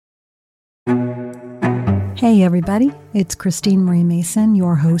Hey everybody, it's Christine Marie Mason,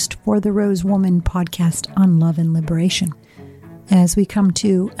 your host for the Rose Woman podcast on love and liberation. As we come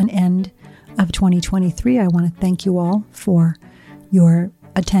to an end of 2023, I want to thank you all for your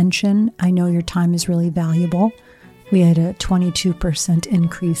attention. I know your time is really valuable. We had a 22%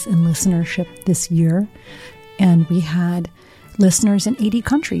 increase in listenership this year, and we had listeners in 80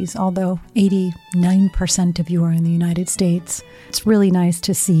 countries, although 89% of you are in the United States. It's really nice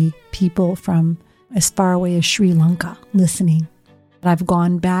to see people from as far away as Sri Lanka listening. I've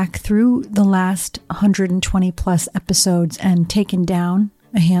gone back through the last 120 plus episodes and taken down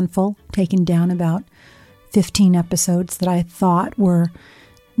a handful, taken down about 15 episodes that I thought were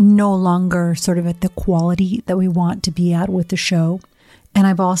no longer sort of at the quality that we want to be at with the show. And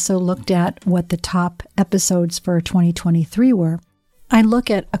I've also looked at what the top episodes for 2023 were. I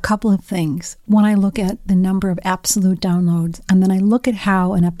look at a couple of things. When I look at the number of absolute downloads, and then I look at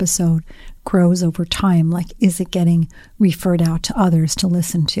how an episode grows over time, like is it getting referred out to others to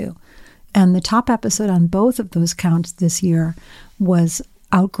listen to? And the top episode on both of those counts this year was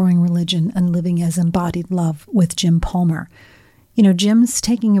Outgrowing Religion and Living as Embodied Love with Jim Palmer. You know, Jim's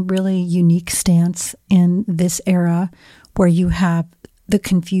taking a really unique stance in this era where you have the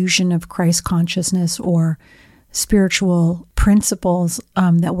confusion of Christ consciousness or spiritual principles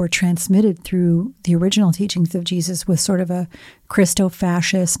that were transmitted through the original teachings of Jesus with sort of a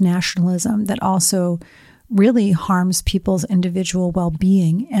Christo-fascist nationalism that also really harms people's individual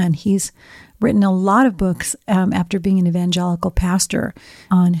well-being. And he's written a lot of books after being an evangelical pastor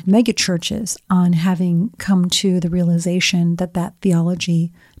on megachurches, on having come to the realization that that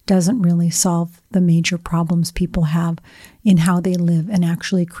theology doesn't really solve the major problems people have in how they live and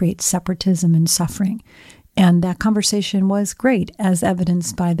actually create separatism and suffering. And that conversation was great, as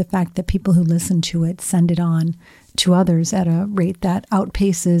evidenced by the fact that people who listen to it send it on to others at a rate that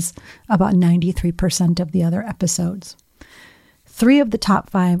outpaces about 93% of the other episodes. 3 of the top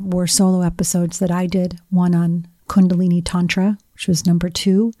 5 were solo episodes that I did, one on Kundalini Tantra, which was number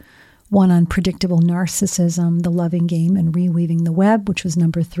 2, one on Predictable Narcissism, The Loving Game, and Reweaving the Web, which was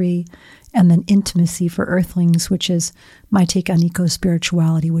number 3, and then Intimacy for Earthlings, which is my take on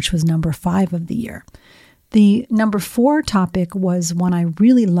eco-spirituality, which was number 5 of the year. The number 4 topic was one I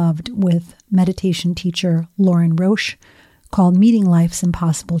really loved with meditation teacher Lauren Roche, called Meeting Life's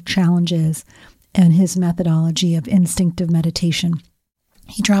Impossible Challenges and his methodology of instinctive meditation.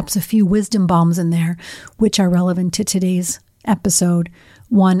 He drops a few wisdom bombs in there, which are relevant to today's episode,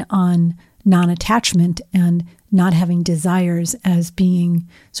 one on non-attachment and not having desires as being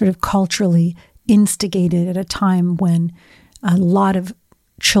sort of culturally instigated at a time when a lot of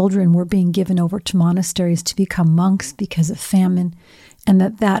children were being given over to monasteries to become monks because of famine, and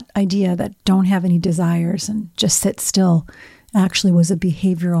that idea that don't have any desires and just sit still actually was a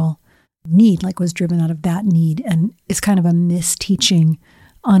behavioral need, like was driven out of that need, and is kind of a misteaching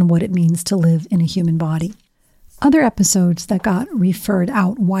on what it means to live in a human body. Other episodes that got referred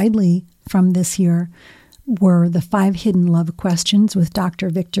out widely from this year were the 5 Hidden Love Questions with Dr.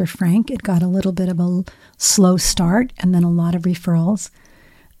 Viktor Frankl. It got a little bit of a slow start and then a lot of referrals.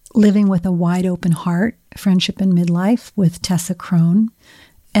 Living with a Wide Open Heart, Friendship in Midlife with Tessa Crone,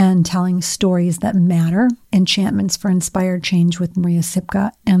 and Telling Stories That Matter, Enchantments for Inspired Change with Maria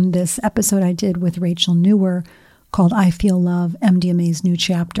Sipka, and this episode I did with Rachel Newer called I Feel Love, MDMA's New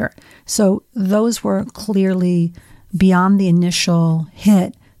Chapter. So those were clearly, beyond the initial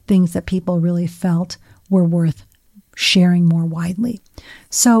hit, things that people really felt were worth sharing more widely.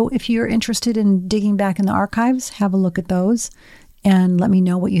 So if you're interested in digging back in the archives, have a look at those and let me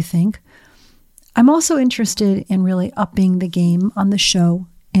know what you think. I'm also interested in really upping the game on the show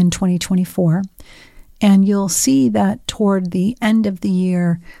in 2024. And you'll see that toward the end of the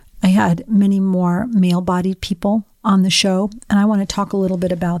year, I had many more male-bodied people on the show. And I want to talk a little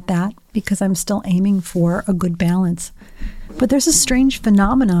bit about that because I'm still aiming for a good balance. But there's a strange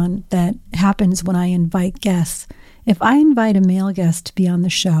phenomenon that happens when I invite guests. If I invite a male guest to be on the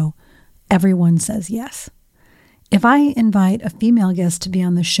show, everyone says yes. If I invite a female guest to be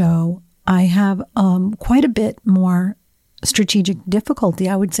on the show, I have quite a bit more strategic difficulty.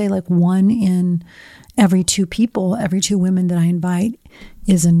 I would say like 1 in every 2 people, every 2 women that I invite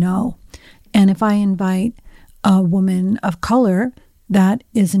is a no. And if I invite a woman of color, that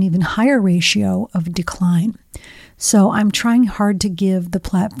is an even higher ratio of decline. So I'm trying hard to give the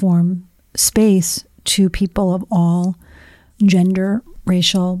platform space to people of all gender,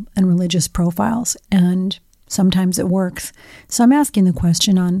 racial, and religious profiles. And sometimes it works. So I'm asking the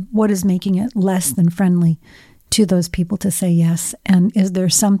question on what is making it less than friendly to those people to say yes. And is there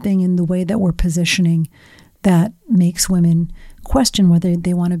something in the way that we're positioning that makes women question whether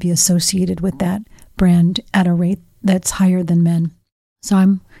they want to be associated with that brand at a rate that's higher than men. So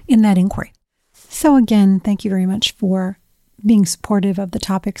I'm in that inquiry. So again, thank you very much for being supportive of the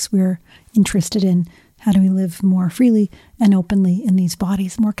topics we're interested in. How do we live more freely and openly in these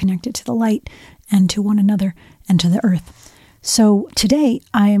bodies, more connected to the light and to one another and to the earth? So today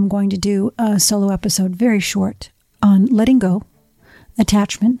I am going to do a solo episode, very short, on letting go,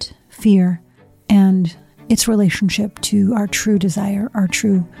 attachment, fear, and its relationship to our true desire, our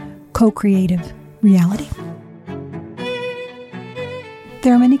true co-creative reality.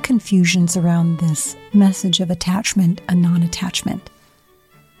 There are many confusions around this message of attachment and non-attachment.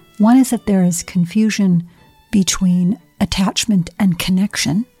 One is that there is confusion between attachment and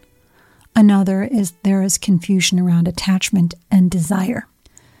connection. Another is there is confusion around attachment and desire.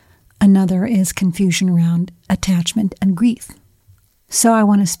 Another is confusion around attachment and grief. So I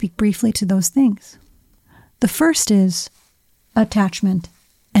want to speak briefly to those things. The first is attachment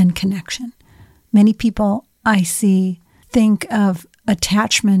and connection. Many people I see think of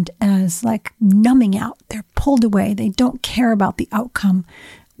attachment as like numbing out. They're pulled away. They don't care about the outcome,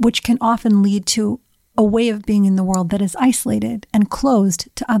 which can often lead to a way of being in the world that is isolated and closed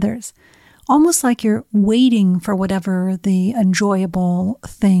to others. Almost like you're waiting for whatever the enjoyable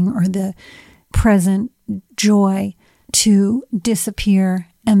thing or the present joy to disappear,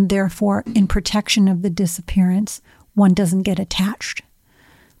 and therefore, in protection of the disappearance, one doesn't get attached.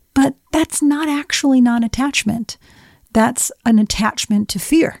 But that's not actually non-attachment. That's an attachment to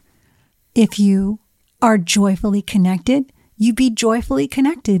fear. If you are joyfully connected, you be joyfully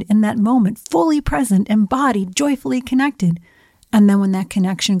connected in that moment, fully present, embodied, joyfully connected. And then when that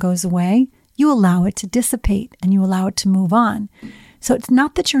connection goes away, you allow it to dissipate and you allow it to move on. So it's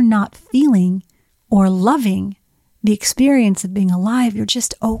not that you're not feeling or loving the experience of being alive. You're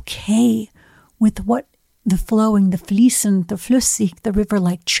just okay with what the flowing, the fließen, the flüssig, the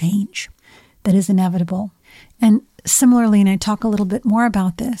river-like change that is inevitable. And similarly, and I talk a little bit more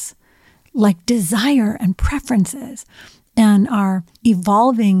about this, like desire and preferences and our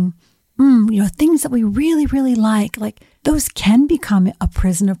evolving, things that we really, really like those can become a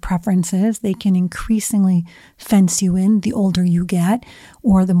prison of preferences. They can increasingly fence you in the older you get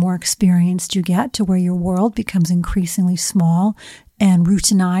or the more experienced you get, to where your world becomes increasingly small and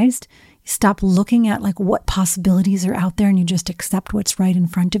routinized. You stop looking at what possibilities are out there and you just accept what's right in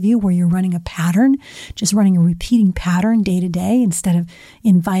front of you, where you're running a pattern, just running a repeating pattern day to day, instead of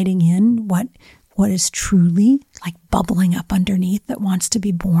inviting in what is truly bubbling up underneath that wants to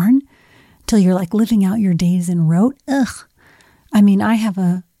be born, till you're living out your days in rote. I mean, I have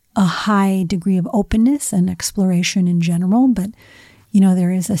a high degree of openness and exploration in general, but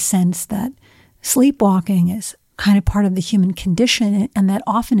there is a sense that sleepwalking is kind of part of the human condition, and that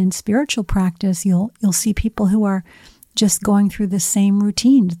often in spiritual practice, you'll see people who are just going through the same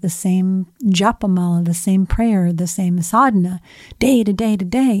routines, the same japamala, the same prayer, the same sadhana, day to day to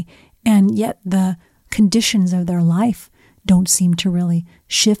day, and yet the conditions of their life don't seem to really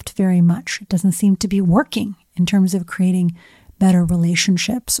shift very much. It doesn't seem to be working in terms of creating better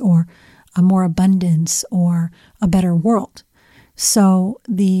relationships or a more abundance or a better world. So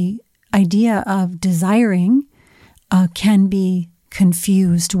the idea of desiring can be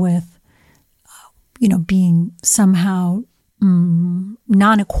confused with, being somehow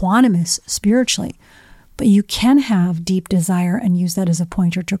non-equanimous spiritually. But you can have deep desire and use that as a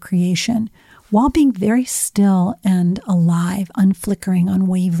pointer to creation while being very still and alive, unflickering,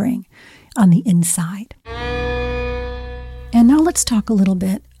 unwavering on the inside. And now let's talk a little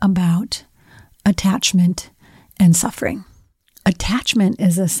bit about attachment and suffering. Attachment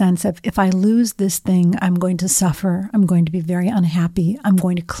is a sense of, if I lose this thing, I'm going to suffer. I'm going to be very unhappy. I'm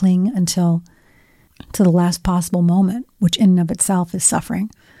going to cling until to the last possible moment, which in and of itself is suffering.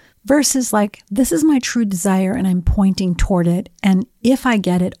 Versus this is my true desire and I'm pointing toward it. And if I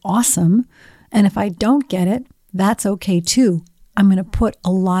get it, awesome. And if I don't get it, that's okay too. I'm going to put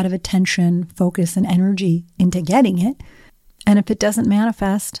a lot of attention, focus, and energy into getting it. And if it doesn't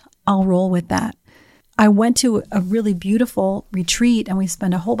manifest, I'll roll with that. I went to a really beautiful retreat and we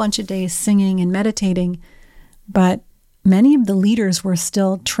spent a whole bunch of days singing and meditating, but many of the leaders were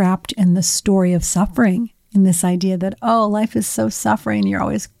still trapped in the story of suffering, in this idea that, life is so suffering, you're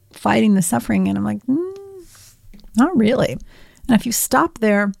always fighting the suffering. And I'm like, not really. And if you stop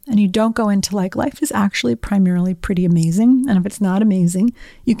there and you don't go into life is actually primarily pretty amazing. And if it's not amazing,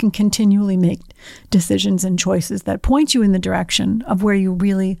 you can continually make decisions and choices that point you in the direction of where you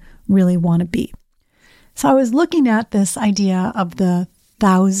really, really want to be. So I was looking at this idea of the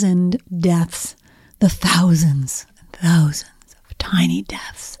 1,000 deaths, the thousands and thousands of tiny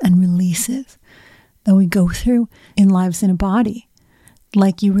deaths and releases that we go through in Lives in a Body.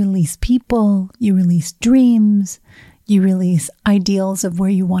 Like you release people, you release dreams, you release ideals of where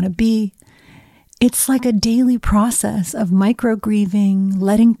you want to be. It's like a daily process of micro-grieving,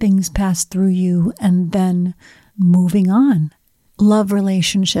 letting things pass through you, and then moving on. Love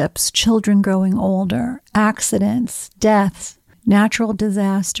relationships, children growing older, accidents, deaths, natural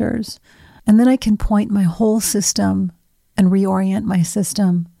disasters. And then I can point my whole system and reorient my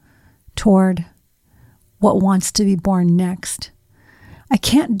system toward what wants to be born next. I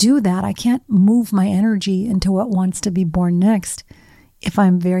can't do that. I can't move my energy into what wants to be born next if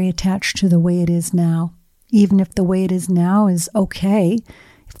I'm very attached to the way it is now. Even if the way it is now is okay,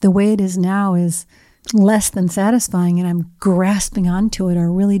 if the way it is now is less than satisfying and I'm grasping onto it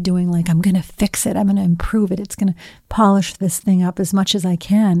or really doing like, I'm going to fix it, I'm going to improve it, it's going to polish this thing up as much as I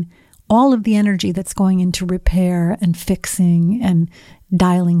can, all of the energy that's going into repair and fixing and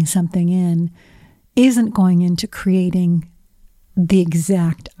dialing something in isn't going into creating the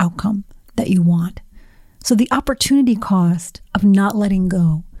exact outcome that you want. So the opportunity cost of not letting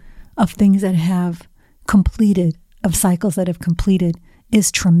go of things that have completed, of cycles that have completed,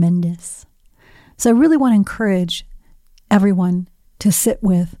 is tremendous. So I really want to encourage everyone to sit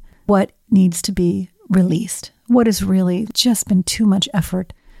with what needs to be released, what has really just been too much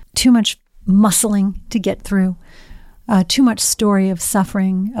effort, too much muscling to get through, too much story of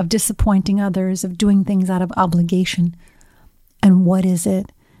suffering, of disappointing others, of doing things out of obligation. And what is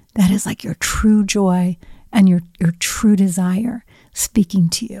it that is like your true joy and your true desire speaking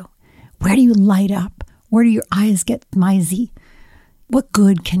to you? Where do you light up? Where do your eyes get mizy? What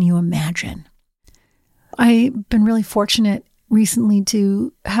good can you imagine? I've been really fortunate recently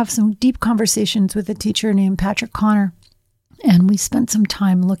to have some deep conversations with a teacher named Patrick Connor. And we spent some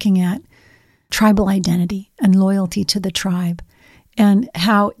time looking at tribal identity and loyalty to the tribe, and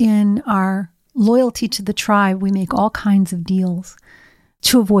how in our loyalty to the tribe, we make all kinds of deals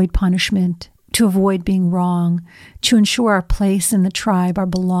to avoid punishment, to avoid being wrong, to ensure our place in the tribe, our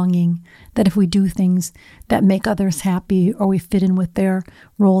belonging, that if we do things that make others happy or we fit in with their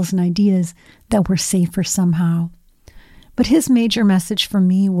roles and ideas, that we're safer somehow. But his major message for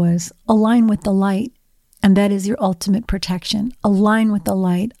me was align with the light, and that is your ultimate protection. Align with the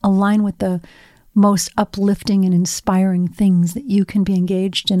light, align with the most uplifting and inspiring things that you can be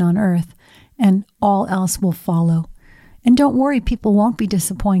engaged in on earth, and all else will follow. And don't worry, people won't be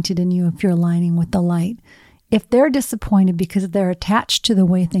disappointed in you if you're aligning with the light. If they're disappointed because they're attached to the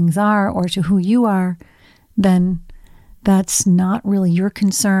way things are or to who you are, then that's not really your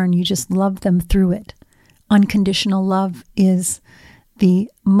concern. You just love them through it. Unconditional love is the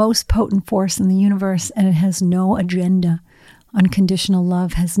most potent force in the universe, and it has no agenda. Unconditional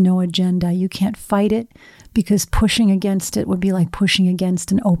love has no agenda. You can't fight it, because pushing against it would be like pushing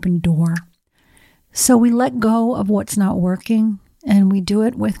against an open door. So we let go of what's not working, and we do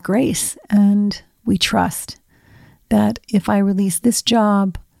it with grace, and we trust that if I release this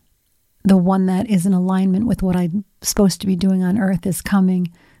job, the one that is in alignment with what I'm supposed to be doing on earth is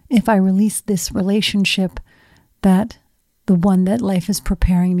coming. If I release this relationship, that the one that life is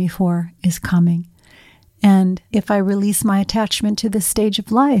preparing me for is coming. And if I release my attachment to this stage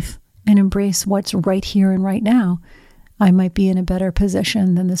of life and embrace what's right here and right now, I might be in a better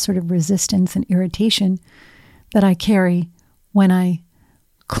position than the sort of resistance and irritation that I carry when I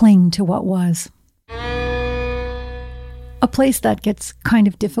cling to what was. A place that gets kind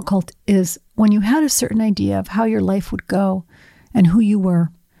of difficult is when you had a certain idea of how your life would go and who you were.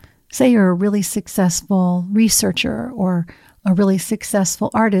 Say you're a really successful researcher or a really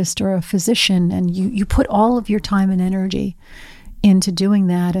successful artist or a physician, and you put all of your time and energy into doing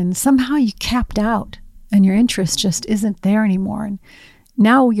that, and somehow you capped out and your interest just isn't there anymore. And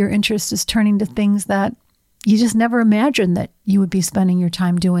now your interest is turning to things that you just never imagined that you would be spending your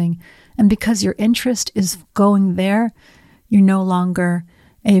time doing. And because your interest is going there, you're no longer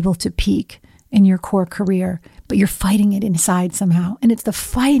able to peak in your core career, but you're fighting it inside somehow. And it's the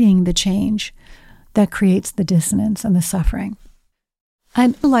fighting the change that creates the dissonance and the suffering.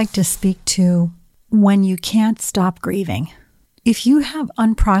 I'd like to speak to when you can't stop grieving. If you have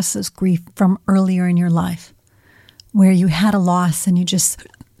unprocessed grief from earlier in your life, where you had a loss and you just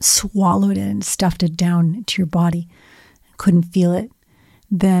swallowed it and stuffed it down into your body, couldn't feel it,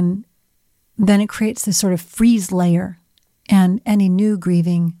 then it creates this sort of freeze layer, and any new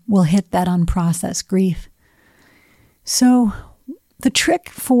grieving will hit that unprocessed grief. So the trick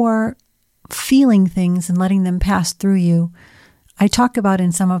for feeling things and letting them pass through you, I talk about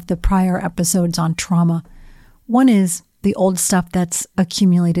in some of the prior episodes on trauma. One is the old stuff that's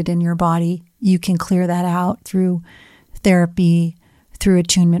accumulated in your body. You can clear that out through therapy, through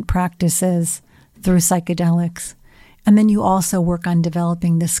attunement practices, through psychedelics. And then you also work on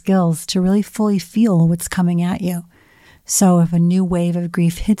developing the skills to really fully feel what's coming at you. So if a new wave of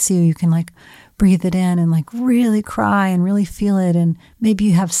grief hits you, you can like breathe it in and like really cry and really feel it. And maybe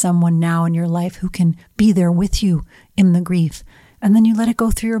you have someone now in your life who can be there with you in the grief. And then you let it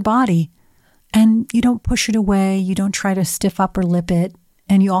go through your body and you don't push it away. You don't try to stiff up or lip it.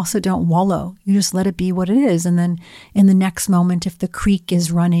 And you also don't wallow. You just let it be what it is. And then in the next moment, if the creek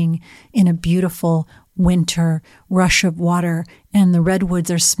is running in a beautiful winter rush of water and the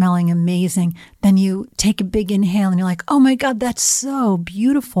redwoods are smelling amazing, then you take a big inhale and you're like, oh my God, that's so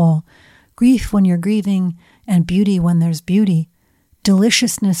beautiful. Grief when you're grieving, and beauty when there's beauty.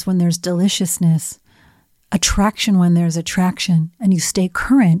 Deliciousness when there's deliciousness. Attraction when there's attraction. And you stay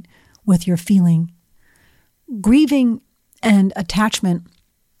current with your feeling. Grieving and attachment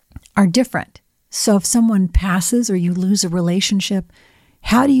are different. So if someone passes or you lose a relationship,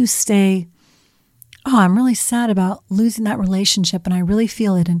 how do you stay, oh, I'm really sad about losing that relationship and I really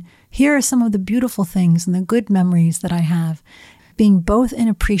feel it. And here are some of the beautiful things and the good memories that I have. Being both in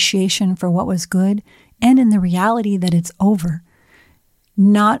appreciation for what was good and in the reality that it's over.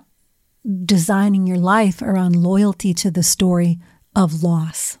 Not designing your life around loyalty to the story of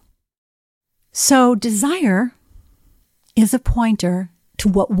loss. So desire is a pointer to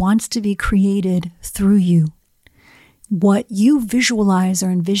what wants to be created through you. What you visualize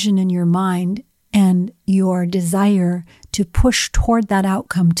or envision in your mind and your desire to push toward that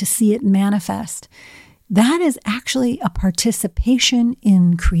outcome, to see it manifest, that is actually a participation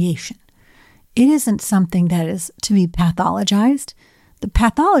in creation. It isn't something that is to be pathologized. The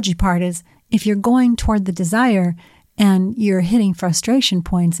pathology part is if you're going toward the desire and you're hitting frustration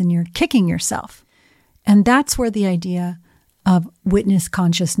points and you're kicking yourself. And that's where the idea of witness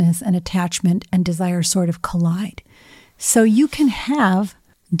consciousness and attachment and desire sort of collide. So you can have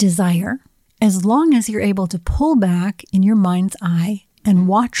desire as long as you're able to pull back in your mind's eye and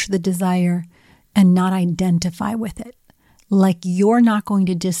watch the desire and not identify with it. Like you're not going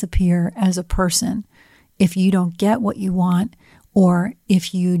to disappear as a person if you don't get what you want or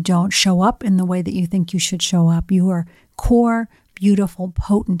if you don't show up in the way that you think you should show up. Your core, beautiful,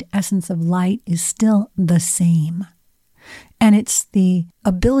 potent essence of light is still the same. And it's the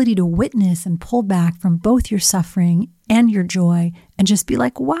ability to witness and pull back from both your suffering and your joy and just be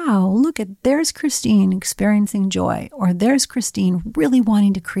like, wow, look there's Christine experiencing joy, or there's Christine really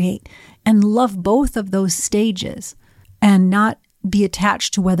wanting to create, and love both of those stages and not be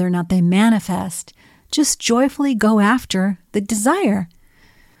attached to whether or not they manifest. Just joyfully go after the desire.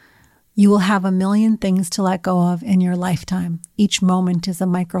 You will have a million things to let go of in your lifetime. Each moment is a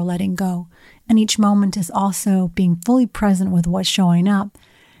micro letting go. And each moment is also being fully present with what's showing up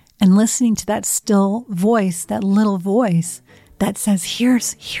and listening to that still voice, that little voice that says,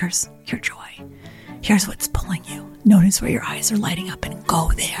 here's your joy. Here's what's pulling you. Notice where your eyes are lighting up and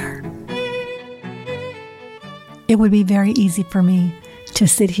go there. It would be very easy for me to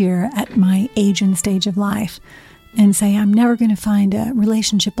sit here at my age and stage of life and say, I'm never going to find a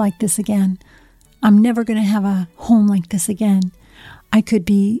relationship like this again. I'm never going to have a home like this again. I could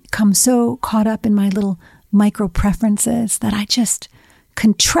become so caught up in my little micro preferences that I just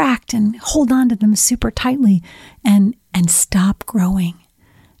contract and hold on to them super tightly and stop growing.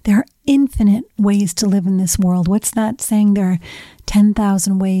 There are infinite ways to live in this world. What's that saying? There are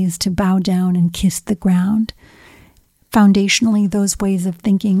 10,000 ways to bow down and kiss the ground. Foundationally, those ways of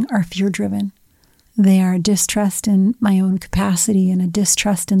thinking are fear-driven. They are a distrust in my own capacity and a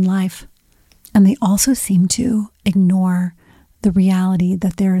distrust in life. And they also seem to ignore the reality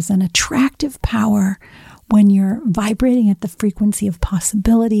that there is an attractive power when you're vibrating at the frequency of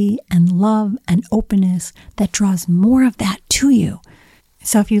possibility and love and openness that draws more of that to you.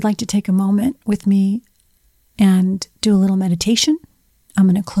 So if you'd like to take a moment with me and do a little meditation, I'm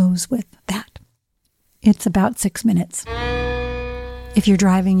going to close with that. It's about 6 minutes. If you're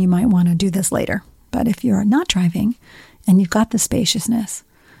driving, you might want to do this later. But if you're not driving and you've got the spaciousness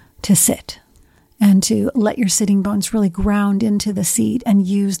to sit and to let your sitting bones really ground into the seat and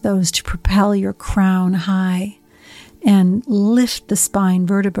use those to propel your crown high and lift the spine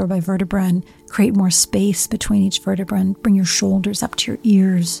vertebra by vertebra and create more space between each vertebra and bring your shoulders up to your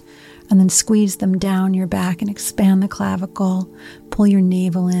ears and then squeeze them down your back and expand the clavicle, pull your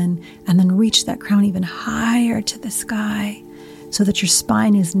navel in, and then reach that crown even higher to the sky so that your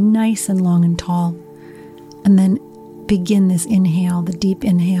spine is nice and long and tall. And then begin this inhale, the deep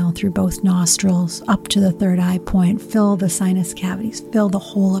inhale through both nostrils up to the third eye point. Fill the sinus cavities, fill the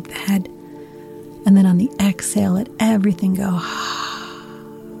whole of the head. And then on the exhale, let everything go.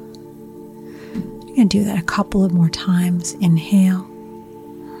 You're going to do that a couple of more times. Inhale.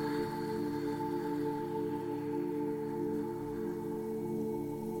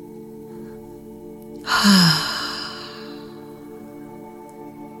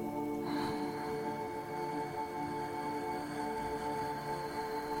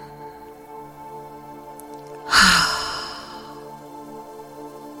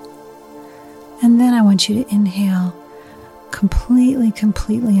 And then I want you to inhale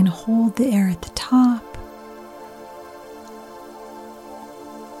completely, and hold the air at the top.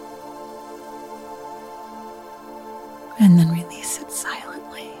 And then release it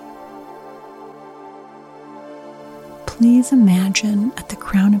silently. Please imagine at the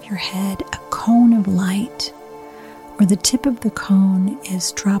crown of your head a cone of light, where the tip of the cone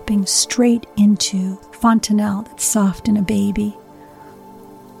is dropping straight into fontanelle that's soft in a baby.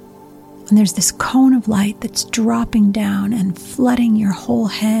 And there's this cone of light that's dropping down and flooding your whole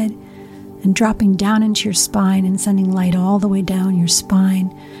head and dropping down into your spine and sending light all the way down your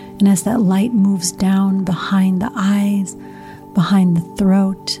spine. And as that light moves down behind the eyes, behind the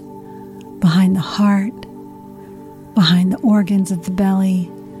throat, behind the heart, behind the organs of the belly,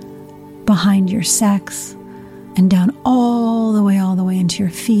 behind your sex, and down all the way into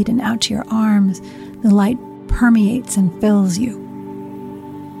your feet and out to your arms, the light permeates and fills you.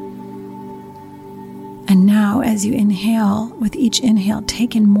 And now, as you inhale, with each inhale,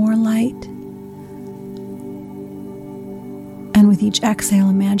 take in more light. And with each exhale,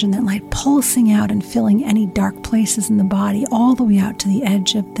 imagine that light pulsing out and filling any dark places in the body, all the way out to the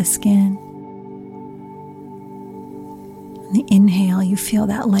edge of the skin. On the inhale, you feel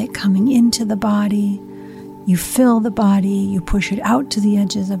that light coming into the body. You fill the body, you push it out to the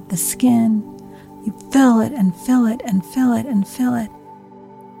edges of the skin. You fill it and fill it and fill it and fill it.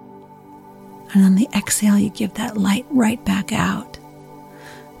 And on the exhale, you give that light right back out.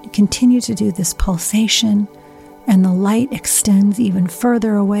 You continue to do this pulsation, and the light extends even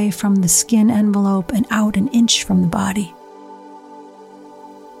further away from the skin envelope and out an inch from the body.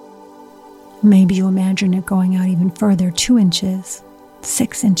 Maybe you imagine it going out even further, 2 inches,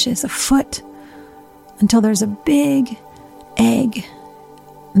 6 inches, a foot, until there's a big egg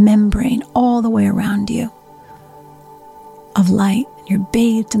membrane all the way around you of light. You're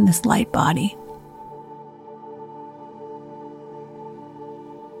bathed in this light body.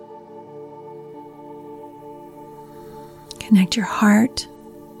 Connect your heart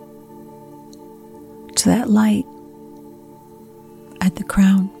to that light at the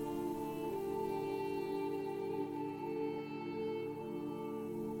crown.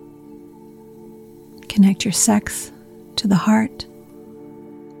 Connect your sex to the heart,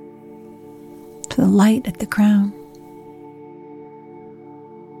 to the light at the crown.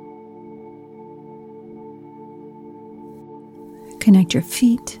 Connect your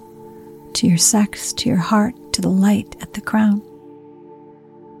feet to your sex, to your heart, to the light at the crown.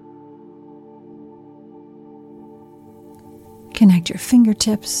 Connect your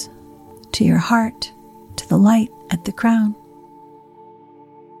fingertips to your heart, to the light at the crown.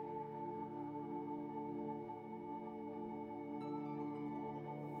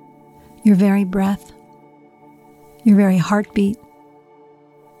 Your very breath, your very heartbeat,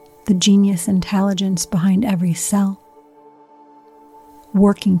 the genius intelligence behind every cell,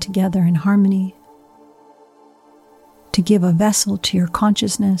 working together in harmony to give a vessel to your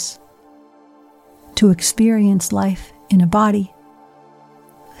consciousness, to experience life in a body,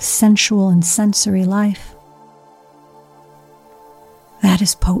 a sensual and sensory life. That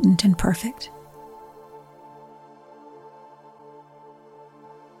is potent and perfect.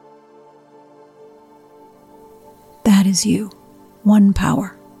 That is you, one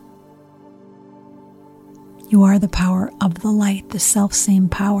power. You are the power of the light, the self-same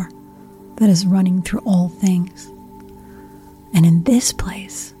power that is running through all things. And in this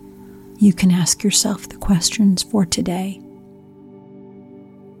place, you can ask yourself the questions for today.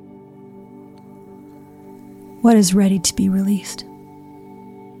 What is ready to be released?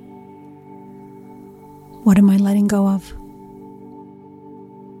 What am I letting go of?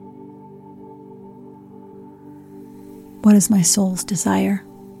 What is my soul's desire?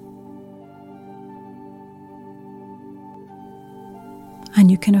 And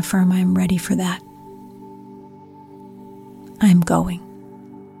you can affirm, I am ready for that. I am going.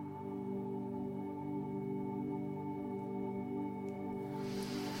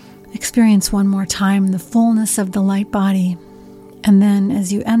 Experience one more time the fullness of the light body. And then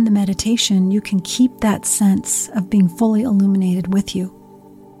as you end the meditation, you can keep that sense of being fully illuminated with you.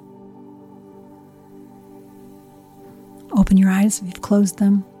 Open your eyes if you've closed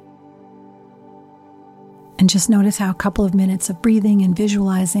them. And just notice how a couple of minutes of breathing and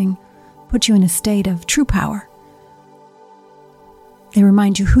visualizing put you in a state of true power. They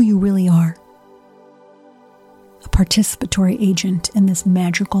remind you who you really are. A participatory agent in this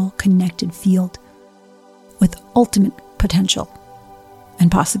magical, connected field with ultimate potential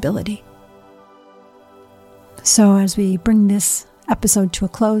and possibility. So as we bring this episode to a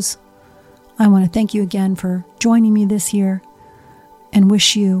close, I want to thank you again for joining me this year and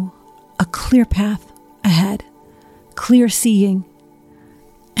wish you a clear path ahead, clear seeing,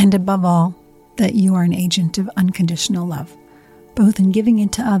 and above all, that you are an agent of unconditional love, both in giving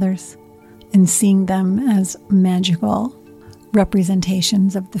it to others and seeing them as magical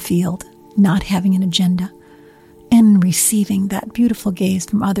representations of the field, not having an agenda, and receiving that beautiful gaze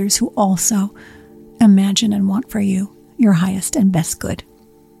from others who also imagine and want for you your highest and best good.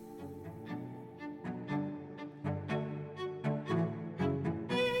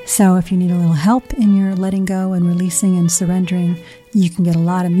 So if you need a little help in your letting go and releasing and surrendering, you can get a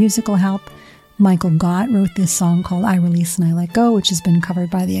lot of musical help. Michael Gott wrote this song called I Release and I Let Go, which has been covered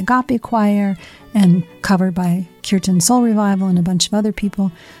by the Agape Choir and covered by Kirtan Soul Revival and a bunch of other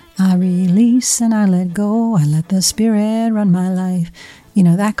people. I release and I let go. I let the Spirit run my life. You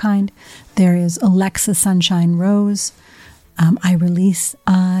know, that kind. There is Alexa Sunshine Rose. I release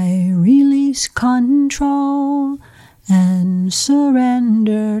control and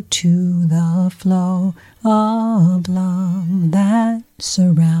surrender to the flow of love that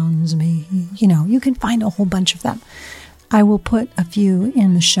surrounds me. You know, you can find a whole bunch of them. I will put a few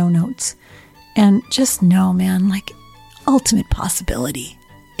in the show notes. And just know, man, like, ultimate possibility.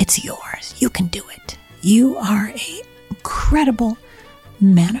 It's yours. You can do it. You are an incredible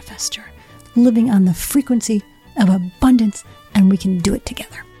manifester, living on the frequency of abundance, and we can do it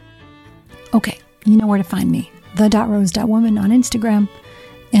together. Okay, you know where to find me. the.rose.woman on Instagram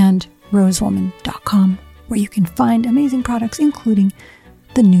and rosewoman.com, where you can find amazing products, including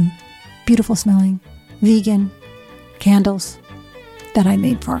the new, beautiful smelling vegan candles that I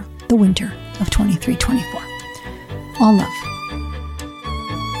made for the winter of 23-24. All love.